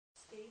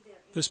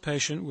This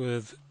patient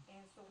with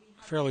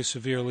fairly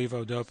severe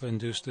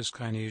levodopa-induced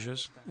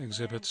dyskinesias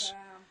exhibits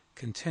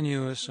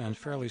continuous and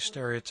fairly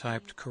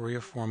stereotyped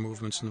choreiform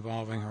movements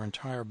involving her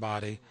entire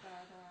body,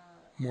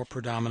 more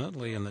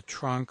predominantly in the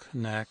trunk,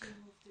 neck,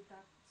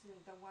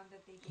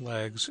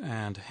 legs,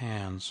 and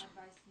hands.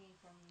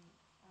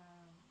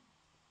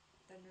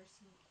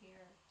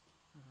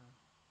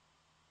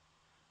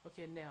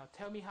 Okay, now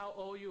tell me how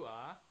old you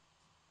are.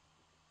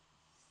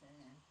 70.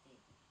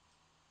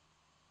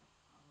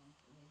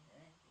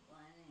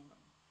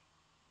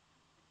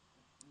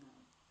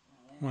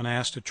 When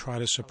asked to try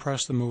to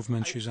suppress the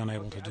movement, she's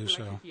unable to do I would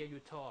so. like to hear you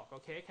talk,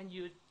 okay? Can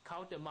you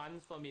count the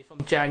months for me from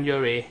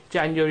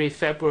January,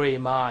 February,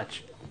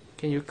 March?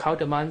 Can you count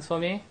the months for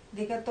me?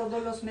 Diga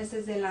todos los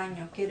meses del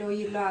año. Quiero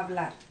oírlo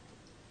hablar.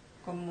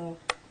 Como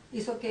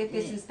hizo que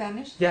es in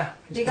Spanish. Yeah.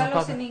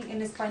 Dígalos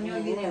en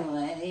español.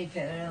 January,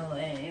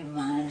 February,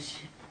 March,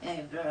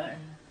 April.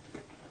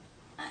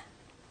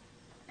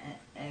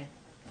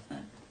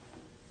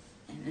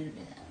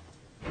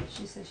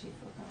 She said she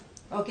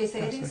forgot. Okay,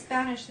 say it in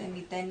Spanish,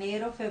 Semita.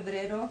 Enero,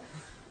 febrero.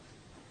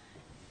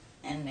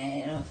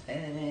 Enero,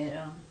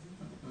 febrero,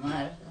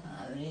 marzo,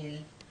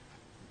 abril,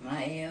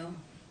 mayo,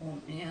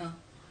 junio,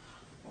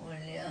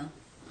 julio,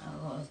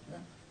 agosto,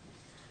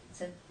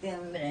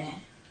 septiembre,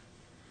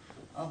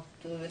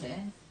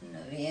 octubre,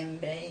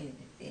 noviembre y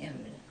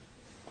diciembre.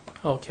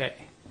 Okay.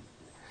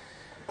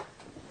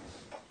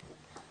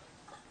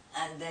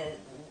 At the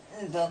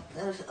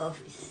doctor's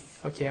office.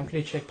 Okay, I'm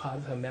going to check part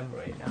of her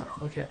memory now.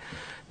 Okay.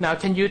 Now,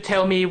 can you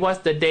tell me what's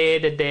the day,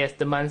 the date,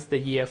 the month, the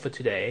year for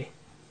today?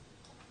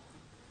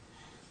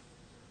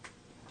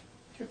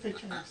 You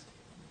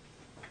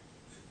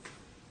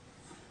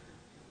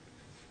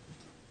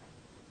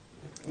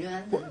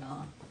want to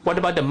know? What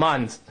about the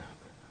month?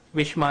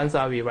 Which month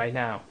are we right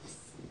now?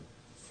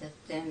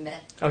 September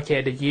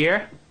Okay, the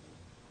year?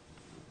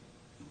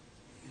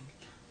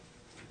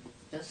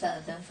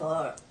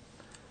 2004.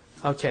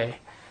 Okay.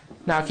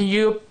 Now, can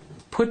you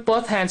put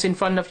both hands in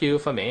front of you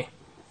for me?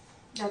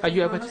 Are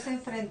you able to?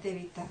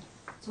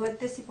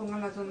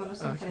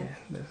 Okay.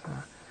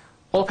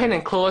 Open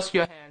and close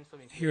your hands for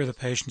me. Here the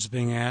patient is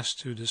being asked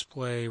to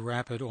display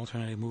rapid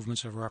alternating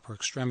movements of her upper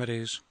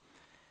extremities.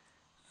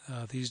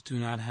 These do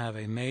not have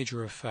a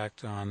major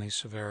effect on the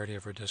severity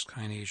of her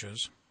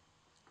dyskinesias.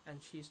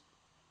 And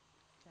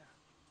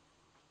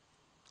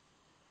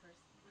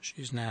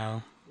She's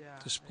now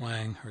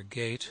displaying her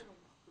gait.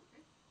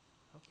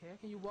 Okay,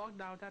 can you walk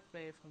down that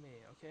way for me,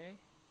 okay?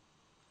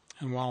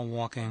 And while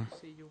walking,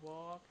 See you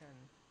walk and...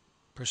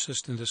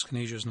 persistent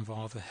dyskinesias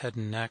involve the head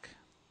and neck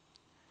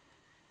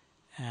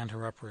and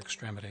her upper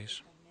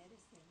extremities.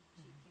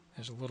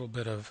 There's a little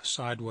bit of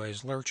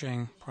sideways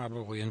lurching,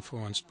 probably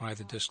influenced by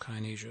the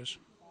dyskinesias.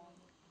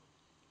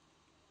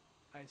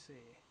 I see.